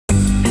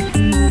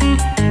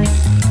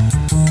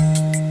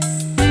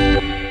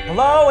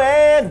Hello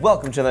and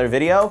welcome to another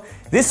video.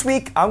 This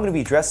week I'm gonna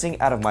be dressing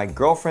out of my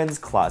girlfriend's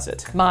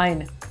closet.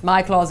 My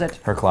closet.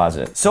 Her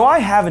closet. So I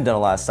haven't done a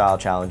lot of style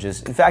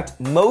challenges. In fact,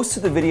 most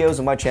of the videos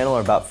on my channel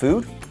are about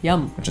food.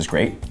 Yum. Which is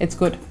great. It's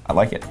good. I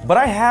like it. But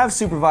I have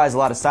supervised a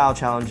lot of style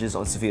challenges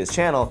on Safiya's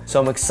channel,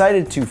 so I'm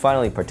excited to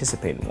finally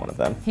participate in one of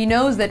them. He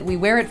knows that we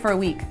wear it for a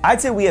week.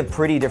 I'd say we have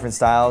pretty different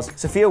styles.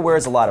 Safiya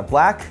wears a lot of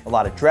black, a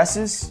lot of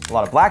dresses, a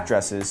lot of black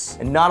dresses,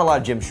 and not a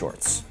lot of gym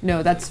shorts.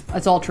 No,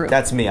 that's all true.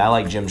 That's me, I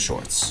like gym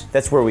shorts.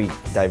 That's where we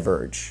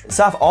diverge.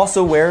 Saf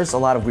also wears a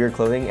lot of weird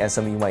clothing, as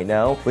some of you might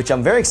know, which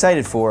I'm very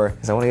excited for,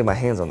 because I want to get my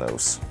hands on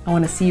those. I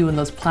want to see you in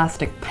those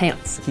plastic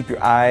pants. Keep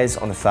your eyes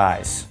on the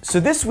thighs.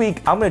 So this week,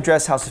 I'm gonna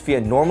dress how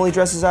Safiya normally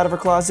dresses out of her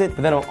closet,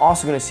 but then I'm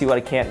also gonna see what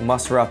I can't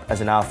muster up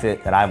as an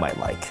outfit that I might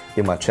like.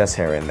 Get my chest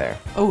hair in there.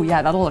 Oh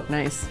yeah, that'll look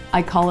nice.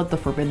 I call it the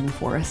Forbidden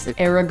Forest.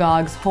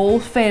 Aragog's whole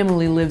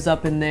family lives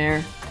up in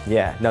there.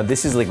 Yeah, no,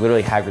 this is like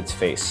literally Hagrid's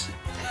face.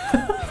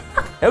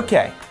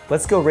 Okay,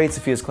 let's go raid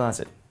Safiya's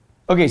closet.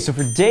 Okay, so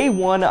for day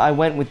one, I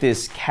went with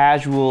this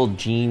casual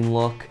jean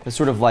look. It's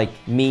sort of like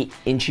me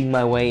inching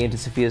my way into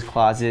Safiya's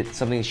closet,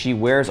 something that she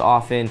wears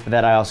often, but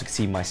that I also can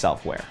see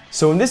myself wear.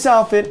 So in this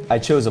outfit, I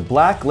chose a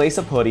black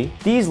lace-up hoodie,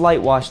 these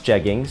light wash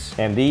jeggings,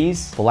 and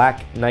these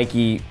black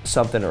Nike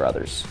something or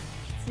others.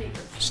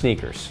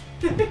 Sneakers.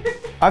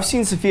 I've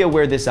seen Safiya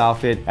wear this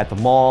outfit at the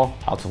mall,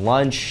 out to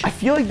lunch. I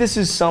feel like this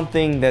is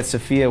something that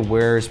Safiya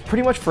wears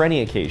pretty much for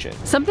any occasion.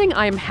 Something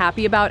I'm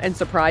happy about and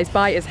surprised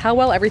by is how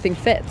well everything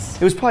fits.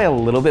 It was probably a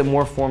little bit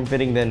more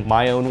form-fitting than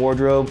my own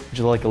wardrobe, which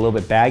is like a little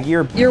bit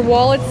baggier. Your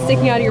wallet's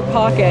sticking out of your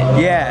pocket.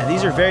 Yeah,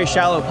 these are very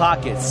shallow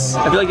pockets.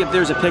 I feel like if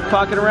there was a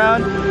pickpocket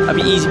around, I'd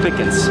be easy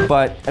pickings.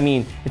 But, I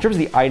mean, in terms of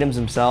the items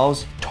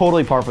themselves,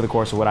 totally par for the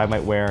course of what I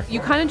might wear. You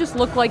kind of just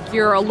look like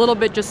you're a little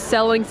bit just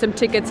selling some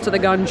tickets to the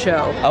gun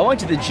show. I went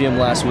to the gym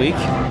last week.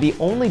 The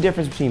only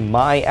difference between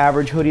my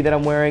average hoodie that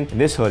I'm wearing and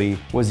this hoodie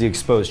was the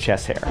exposed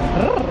chest hair.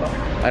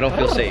 I don't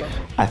feel safe.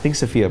 I think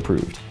Safiya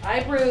approved. I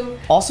approve.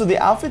 Also, the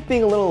outfit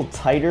being a little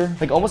tighter,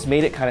 like almost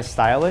made it kind of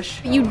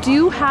stylish. You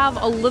do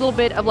have a little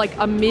bit of like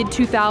a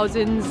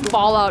mid-2000s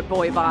Fall Out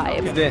Boy vibe.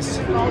 Look at this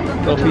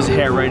little piece of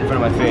hair right in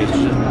front of my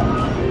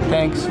face.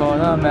 Thanks for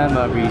the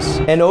memories.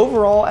 And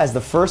overall, as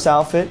the first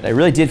outfit, I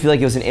really did feel like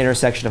it was an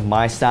intersection of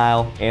my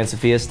style and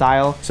Safiya's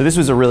style. So this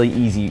was a really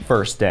easy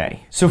first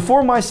day. So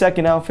for my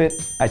second outfit,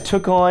 I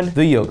took on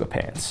the yoga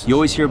pants. You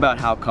always hear about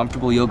how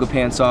comfortable yoga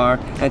pants are.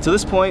 And to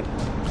this point,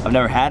 I've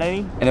never had any.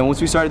 And then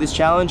once we started this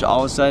challenge,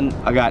 all of a sudden,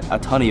 I got a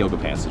ton of yoga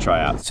pants to try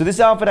out. So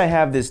this outfit, I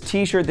have this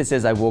t-shirt that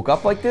says I woke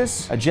up like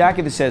this, a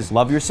jacket that says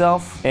love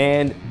yourself,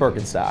 and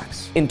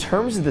Birkenstocks. In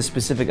terms of the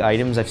specific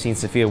items, I've seen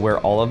Safiya wear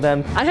all of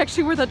them. I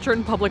actually wear that shirt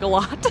in public a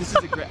lot. This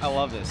is a great, I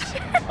love this.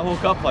 I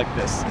woke up like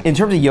this. In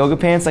terms of yoga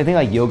pants, I think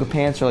like yoga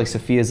pants are like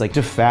Safiya's like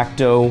de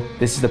facto,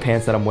 this is the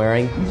pants that I'm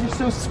wearing. These are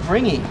so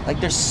springy, like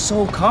they're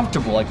so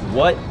comfortable. Like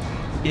what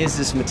is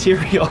this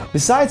material?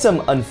 Besides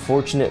some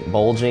unfortunate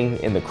bulging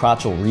in the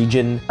crotchal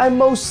region, I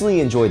mostly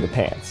enjoyed the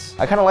pants.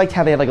 I kind of liked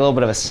how they had like a little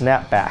bit of a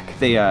snap back.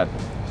 They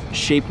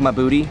shaped my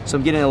booty, so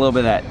I'm getting a little bit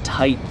of that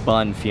tight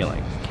bun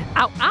feeling.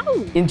 Ow,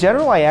 ow! In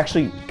general, I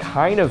actually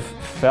kind of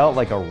felt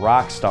like a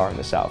rock star in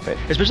this outfit.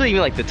 Especially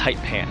even like the tight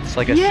pants,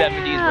 like a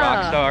 70s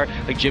rock star,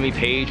 like Jimmy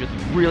Page with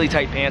really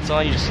tight pants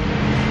on. You just...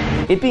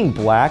 It being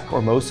black,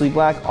 or mostly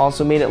black,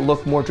 also made it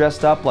look more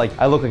dressed up, like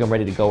I look like I'm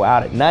ready to go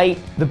out at night.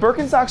 The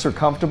Birkenstocks are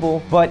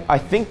comfortable, but I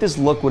think this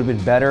look would have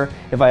been better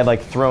if I had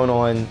like thrown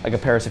on like a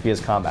pair of Safiya's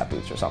combat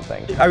boots or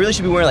something. I really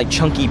should be wearing like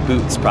chunky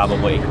boots,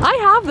 probably. I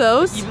have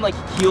those. Even like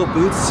heel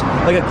boots,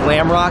 like a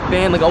glam rock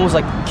band, like almost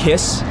like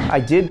Kiss. I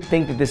did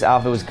think that this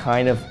outfit was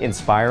kind of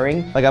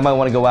inspiring. Like I might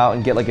want to go out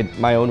and get like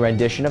my own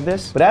rendition of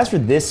this. But as for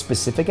this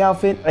specific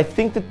outfit, I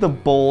think that the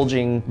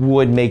bulging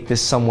would make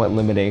this somewhat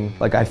limiting.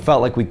 Like I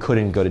felt like we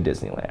couldn't go to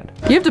Disneyland.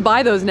 You have to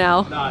buy those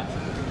now. Not.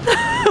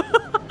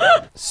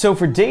 So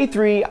for day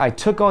 3, I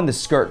took on the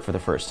skirt for the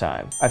first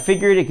time. I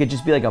figured it could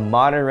just be like a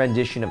modern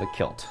rendition of a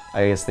kilt.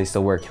 I guess they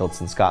still wear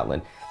kilts in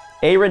Scotland.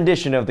 A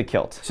rendition of the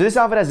kilt. So this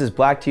outfit has this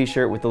black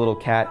t-shirt with the little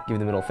cat giving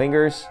the middle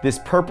fingers, this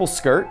purple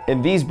skirt,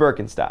 and these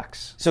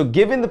Birkenstocks. So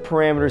given the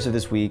parameters of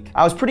this week,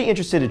 I was pretty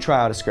interested to try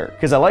out a skirt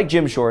because I like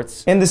gym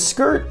shorts, and the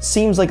skirt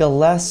seems like a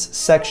less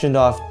sectioned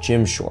off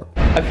gym short.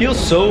 I feel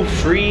so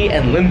free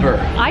and limber.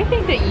 I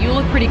think that you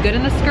look pretty good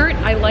in the skirt.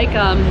 I like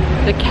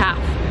the calf.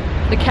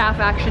 The calf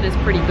action is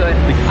pretty good.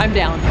 I'm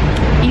down.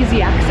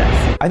 Easy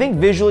access. I think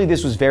visually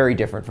this was very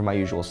different from my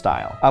usual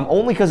style.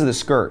 Only because of the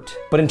skirt.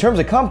 But in terms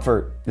of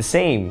comfort, the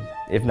same,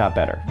 if not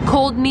better.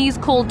 Cold knees,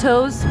 cold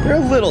toes. They're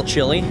a little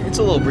chilly. It's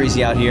a little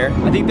breezy out here.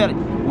 I think that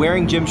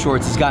wearing gym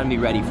shorts has gotten me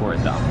ready for it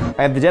though.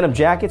 I have the denim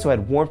jacket, so I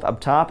had warmth up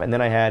top, and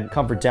then I had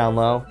comfort down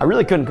low. I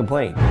really couldn't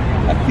complain.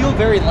 I feel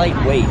very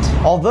lightweight.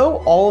 Although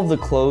all of the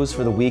clothes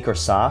for the week are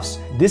softs,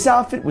 this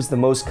outfit was the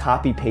most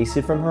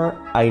copy-pasted from her,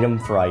 item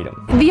for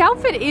item. The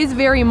outfit is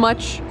very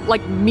much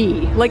like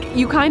me. Like,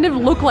 you kind of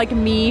look like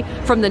me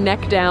from the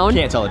neck down.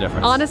 Can't tell the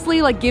difference.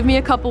 Honestly, like, give me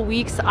a couple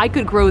weeks, I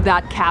could grow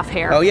that calf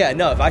hair. Oh yeah,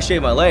 no, if I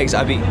shave my legs,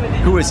 I'd be,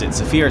 who is it,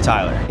 Safiya or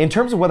Tyler? In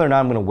terms of whether or not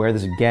I'm gonna wear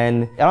this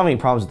again, I don't have any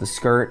problems with the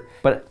skirt,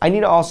 but I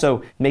need to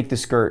also make the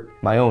skirt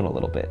my own a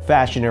little bit.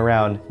 Fashion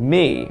around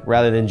me,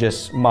 rather than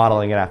just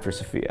modeling it after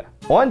Safiya.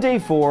 On day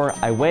 4,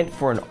 I went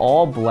for an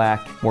all-black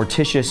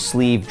Morticia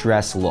sleeve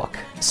dress look.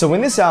 So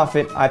in this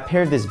outfit, I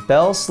paired this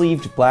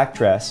bell-sleeved black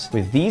dress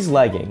with these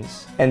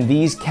leggings and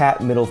these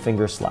cat middle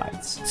finger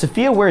slides.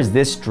 Safiya wears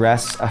this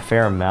dress a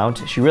fair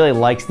amount. She really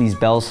likes these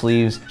bell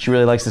sleeves. She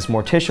really likes this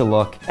Morticia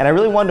look. And I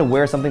really wanted to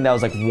wear something that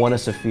was like one of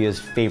Safiya's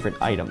favorite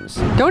items.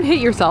 Don't hit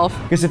yourself.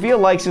 Because Safiya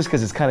likes this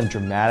because it's kind of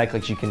dramatic,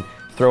 like she can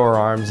throw her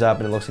arms up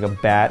and it looks like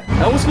a bat.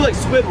 I almost feel like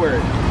Squidward.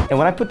 And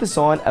when I put this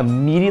on,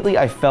 immediately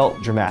I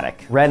felt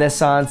dramatic.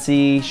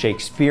 Renaissance-y,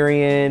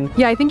 Shakespearean.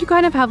 Yeah, I think you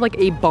kind of have like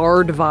a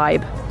bard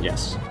vibe.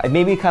 Yes. I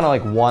maybe kind of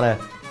like want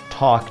to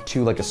talk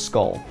to like a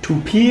skull.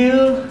 To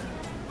peel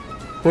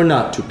or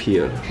not to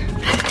peel?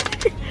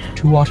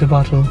 To water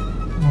bottle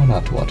or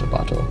not to water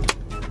bottle?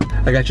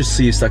 I got your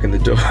sleeve stuck in the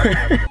door.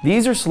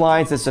 These are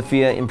slides that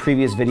Safiya in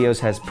previous videos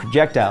has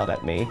projectiled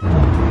at me.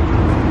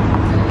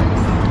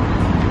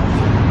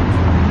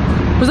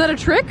 Was that a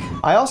trick?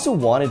 I also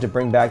wanted to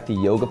bring back the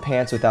yoga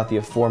pants without the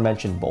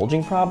aforementioned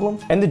bulging problem,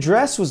 and the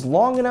dress was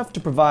long enough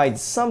to provide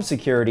some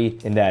security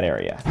in that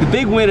area. The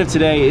big win of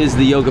today is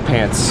the yoga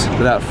pants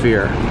without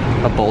fear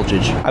of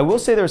bulgage. I will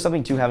say there was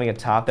something to having a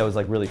top that was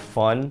like really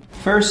fun.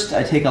 First,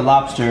 I take a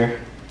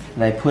lobster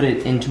and I put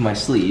it into my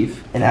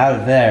sleeve, and out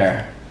of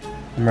there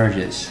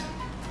emerges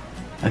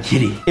a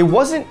kitty. It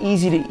wasn't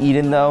easy to eat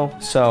in though,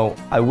 so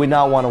I would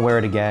not want to wear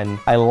it again.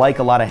 I like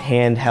a lot of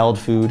handheld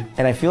food,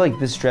 and I feel like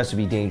this dress would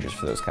be dangerous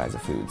for those kinds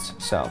of foods,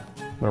 so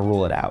I'm gonna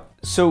rule it out.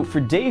 So for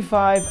day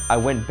 5, I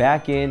went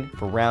back in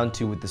for round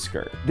 2 with the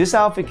skirt. This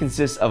outfit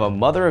consists of a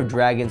Mother of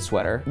Dragon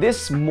sweater,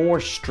 this more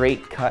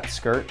straight cut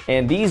skirt,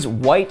 and these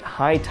white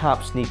high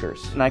top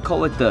sneakers. And I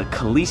call it the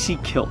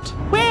Khaleesi kilt.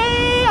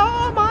 Where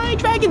are my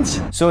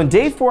dragons? So in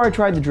day 4, I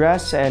tried the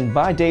dress, and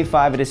by day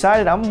 5, I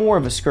decided I'm more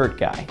of a skirt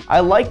guy.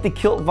 I like the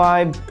kilt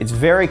vibe, it's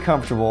very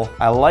comfortable.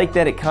 I like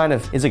that it kind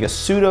of is like a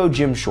pseudo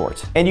gym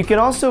short. And you can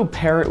also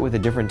pair it with a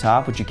different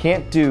top, which you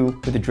can't do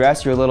with the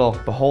dress. You're a little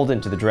beholden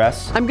to the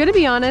dress. I'm gonna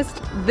be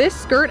honest, this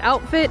skirt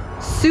outfit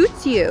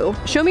suits you.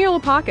 Show me your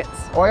little pockets.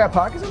 Oh, I got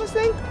pockets on this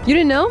thing? You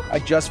didn't know? I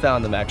just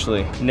found them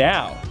actually.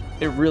 Now,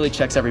 it really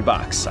checks every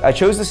box. I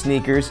chose the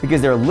sneakers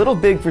because they're a little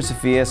big for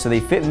Safiya, so they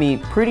fit me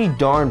pretty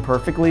darn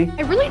perfectly.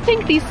 I really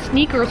think these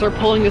sneakers are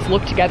pulling this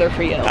look together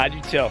for you. I do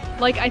too.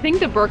 Like, I think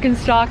the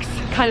Birkenstocks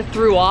kind of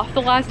threw off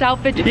the last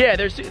outfit. Yeah,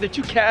 they're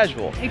too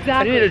casual. Exactly.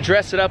 I needed to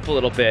dress it up a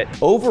little bit.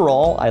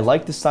 Overall, I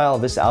like the style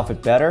of this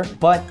outfit better,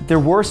 but there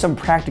were some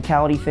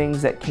practicality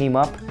things that came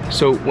up.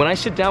 So when I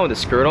sit down with a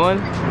skirt on,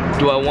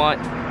 do I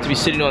want to be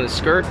sitting on the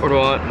skirt or do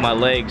I want my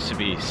legs to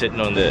be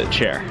sitting on the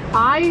chair?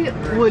 I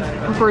would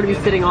prefer to be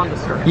sitting on the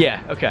skirt.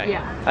 Yeah, okay.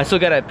 Yeah. I still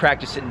gotta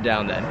practice sitting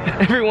down then.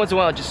 Every once in a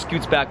while it just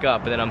scoots back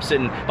up and then I'm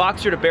sitting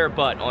boxer to bare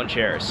butt on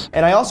chairs.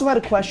 And I also had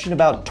a question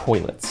about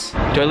toilets.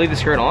 Do I leave the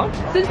skirt on?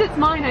 Since it's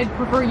mine, I'd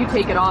prefer you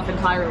take it off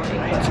entirely.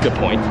 That's a good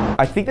point.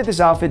 I think that this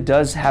outfit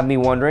does have me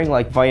wondering,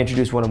 like if I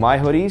introduce one of my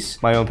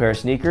hoodies, my own pair of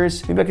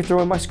sneakers, maybe I could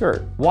throw in my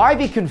skirt. Why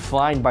be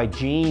confined by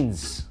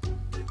jeans?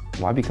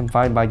 Why be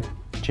confined by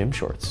gym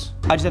shorts?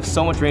 I just have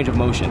so much range of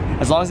motion.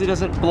 As long as it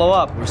doesn't blow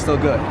up, we're still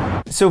good.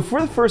 So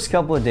for the first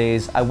couple of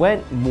days, I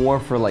went more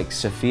for like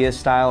Safiya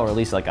style, or at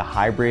least like a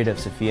hybrid of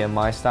Safiya and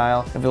my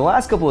style. And for the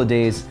last couple of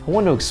days, I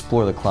wanted to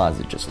explore the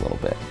closet just a little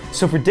bit.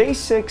 So for day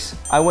 6,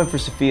 I went for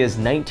Safiya's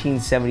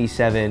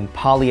 1977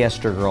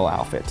 polyester girl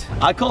outfit.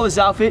 I call this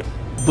outfit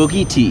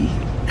Boogie T.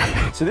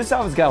 So this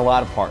outfit's got a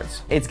lot of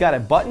parts. It's got a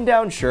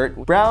button-down shirt,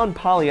 brown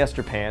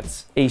polyester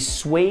pants, a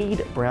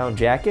suede brown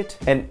jacket,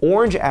 an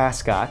orange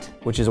ascot,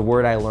 which is a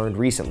word I learned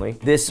recently,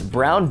 this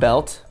brown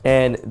belt,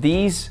 and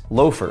these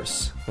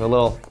loafers with a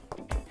little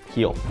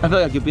heel. I feel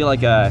like I could be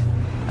like a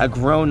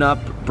grown-up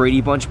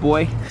Brady Bunch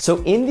boy.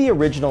 So in the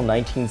original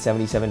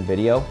 1977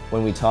 video,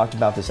 when we talked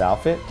about this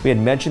outfit, we had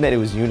mentioned that it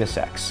was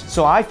unisex.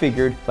 So I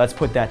figured, let's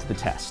put that to the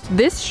test.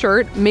 This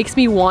shirt makes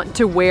me want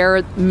to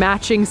wear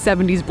matching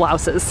 70s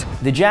blouses.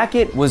 The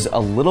jacket was a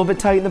little bit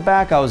tight in the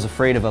back. I was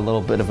afraid of a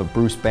little bit of a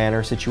Bruce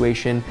Banner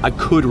situation. I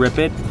could rip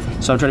it,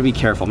 so I'm trying to be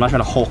careful. I'm not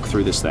trying to Hulk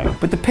through this thing.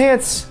 But the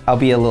pants,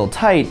 albeit a little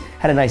tight,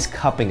 had a nice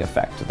cupping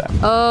effect to them.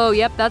 Oh,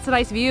 yep, that's a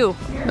nice view.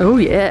 Oh,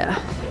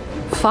 yeah.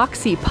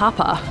 Foxy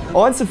Papa.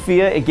 On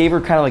Safiya, it gave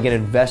her kind of like an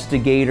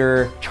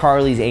investigator,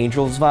 Charlie's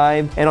Angels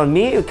vibe. And on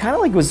me, it kind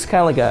of like was kind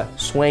of like a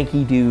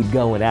swanky dude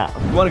going out.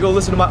 You wanna go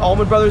listen to my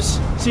Allman Brothers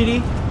CD,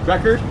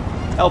 record,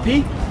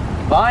 LP?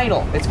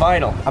 Vinyl, it's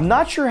vinyl. I'm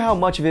not sure how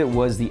much of it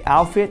was the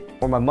outfit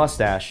or my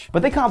mustache,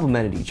 but they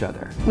complemented each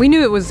other. We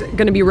knew it was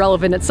gonna be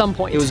relevant at some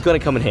point. It was gonna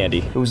come in handy.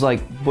 It was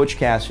like Butch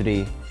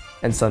Cassidy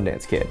and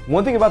Sundance Kid.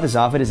 One thing about this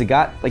outfit is it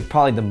got like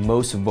probably the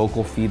most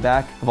vocal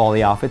feedback of all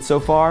the outfits so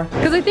far.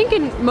 Because I think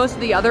in most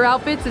of the other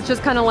outfits, it's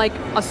just kind of like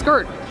a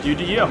skirt. You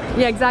do you.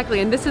 Yeah, exactly.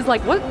 And this is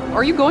like, what?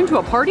 Are you going to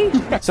a party?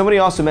 Somebody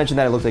also mentioned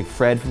that it looked like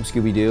Fred from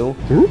Scooby-Doo.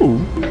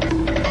 Ooh.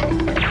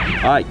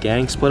 All right,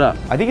 gang, split up.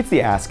 I think it's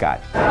the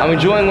ascot. I'm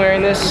enjoying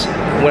wearing this.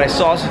 When I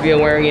saw Safiya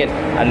wearing it,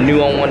 I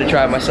knew I wanted to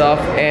try it myself,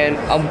 and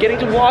I'm getting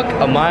to walk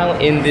a mile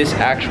in this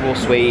actual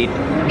suede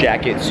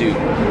jacket suit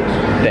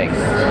thing.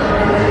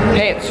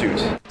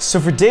 Pantsuit. So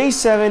for day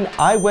 7,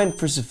 I went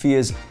for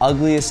Safiya's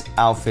ugliest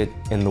outfit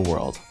in the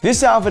world.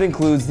 This outfit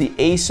includes the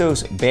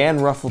ASOS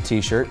band ruffle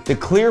t-shirt, the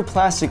clear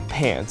plastic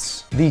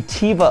pants, the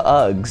Tiva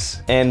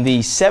Uggs, and the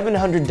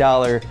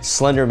 $700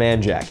 Slender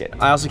Man jacket.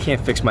 I also can't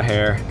fix my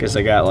hair because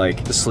I got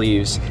like the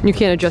sleeves. You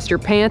can't adjust your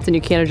pants and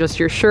you can't adjust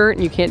your shirt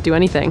and you can't do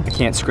anything. I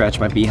can't scratch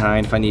my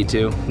behind if I need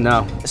to.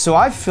 No. So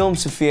I've filmed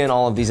Safiya in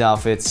all of these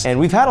outfits and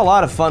we've had a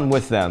lot of fun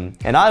with them,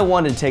 and I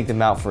wanted to take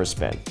them out for a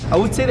spin. I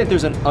would say that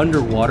there's an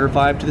underwater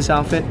vibe to this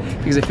outfit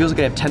because it feels like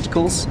I have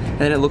tentacles and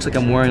then it looks like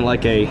I'm wearing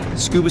like a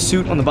scuba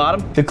suit on the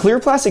bottom. The clear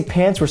plastic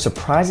pants were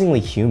surprisingly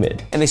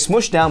humid and they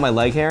smushed down my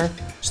leg hair,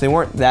 so they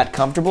weren't that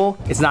comfortable.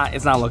 It's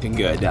not looking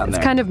good down there.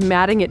 It's kind of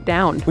matting it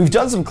down. We've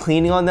done some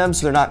cleaning on them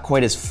so they're not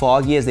quite as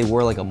foggy as they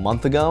were like a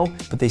month ago,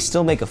 but they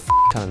still make a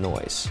ton of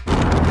noise.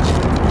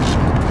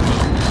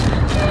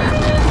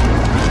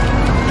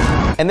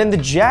 And then the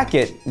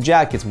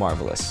jacket's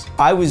marvelous.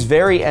 I was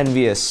very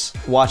envious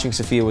watching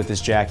Safiya with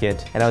this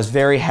jacket, and I was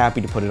very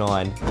happy to put it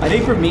on. I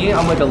think for me,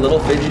 I'm like a little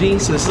fidgety,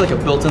 so this is like a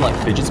built-in like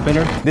fidget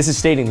spinner. This is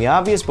stating the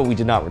obvious, but we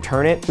did not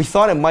return it. We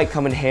thought it might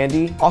come in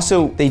handy.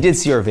 Also, they did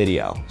see our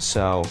video,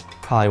 so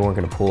probably weren't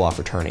gonna pull off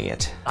returning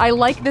it. I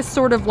like this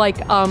sort of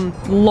like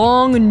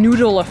long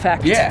noodle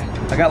effect. Yeah,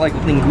 I got like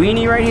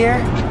linguine right here.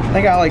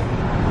 I got like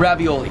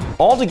ravioli.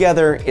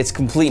 Altogether, it's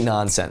complete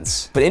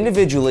nonsense, but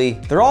individually,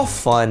 they're all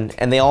fun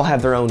and they all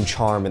have their own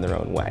charm in their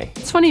own way.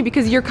 It's funny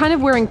because you're kind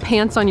of wearing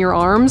pants on your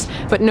arms,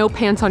 but no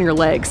pants on your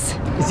legs.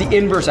 It's the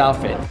inverse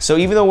outfit. So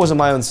even though it wasn't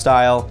my own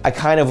style, I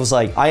kind of was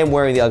like, I am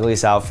wearing the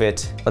ugliest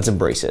outfit. Let's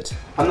embrace it.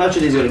 I'm not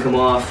sure these are gonna come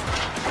off.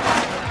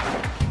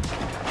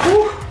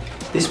 Whew.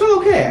 They smell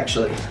okay,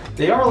 actually.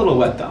 They are a little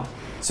wet though.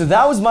 So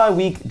that was my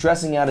week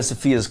dressing out of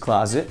Safiya's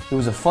closet. It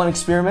was a fun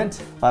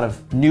experiment, a lot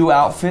of new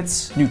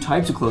outfits, new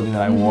types of clothing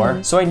that I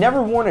wore. So I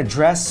never worn a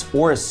dress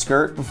or a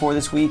skirt before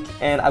this week,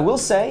 and I will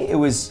say it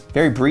was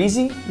very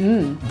breezy,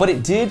 but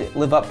it did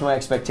live up to my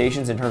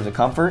expectations in terms of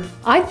comfort.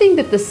 I think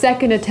that the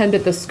second attempt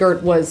at the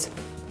skirt was...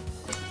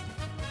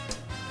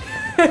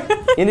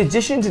 In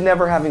addition to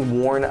never having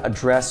worn a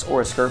dress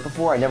or a skirt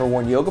before, I never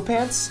worn yoga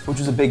pants, which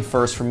was a big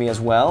first for me as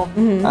well.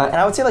 And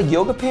I would say like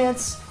yoga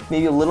pants,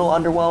 maybe a little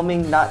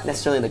underwhelming, not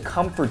necessarily in the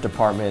comfort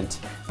department,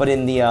 but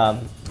in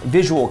the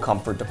visual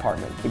comfort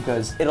department,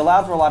 because it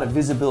allowed for a lot of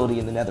visibility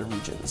in the nether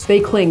regions. They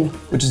cling.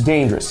 Which is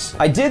dangerous.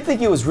 I did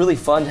think it was really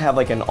fun to have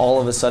like an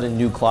all of a sudden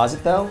new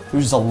closet though. There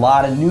was just a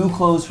lot of new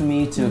clothes for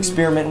me to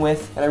experiment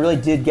with, and I really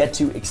did get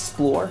to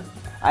explore.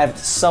 I have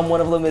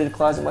somewhat of a limited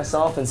closet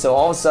myself, and so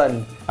all of a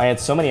sudden, I had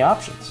so many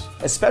options,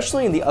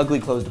 especially in the ugly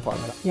clothes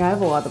department. Yeah, I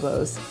have a lot of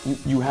those.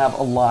 You have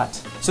a lot.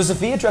 So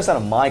Safiya dressed out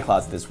of my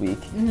closet this week,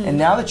 and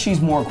now that she's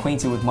more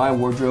acquainted with my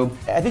wardrobe,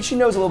 I think she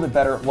knows a little bit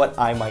better what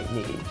I might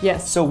need.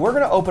 Yes. So we're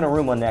gonna open a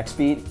room on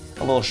Nextbeat,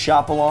 a little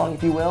shop along,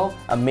 if you will,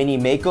 a mini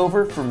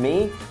makeover for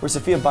me, where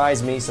Safiya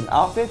buys me some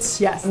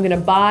outfits. Yes, I'm gonna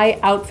buy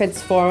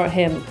outfits for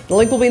him. The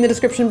link will be in the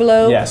description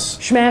below.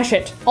 Yes. Smash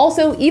it.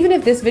 Also, even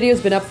if this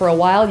video's been up for a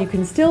while, you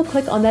can still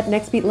click on that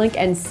Nextbeat link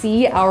and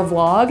see our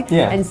vlog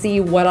and see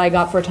what I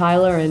got for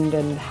Tyler and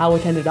how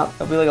it ended up.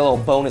 It'll be like a little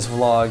bonus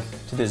vlog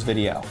to this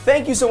video.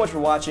 Thank you so much for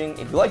watching.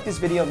 If you like this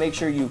video, make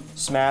sure you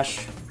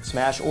smash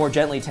or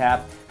gently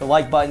tap the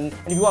like button.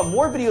 And if you want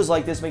more videos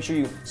like this, make sure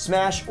you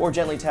smash or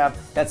gently tap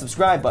that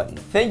subscribe button.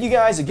 Thank you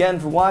guys again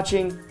for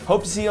watching.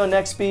 Hope to see you on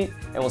Nextbeat,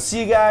 and we'll see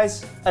you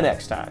guys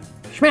next time.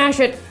 Smash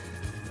it.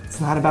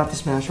 It's not about the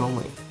smash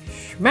only.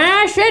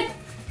 Smash it.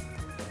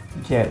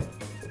 You can't.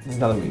 There's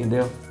nothing we can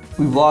do.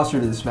 We've lost her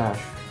to the smash.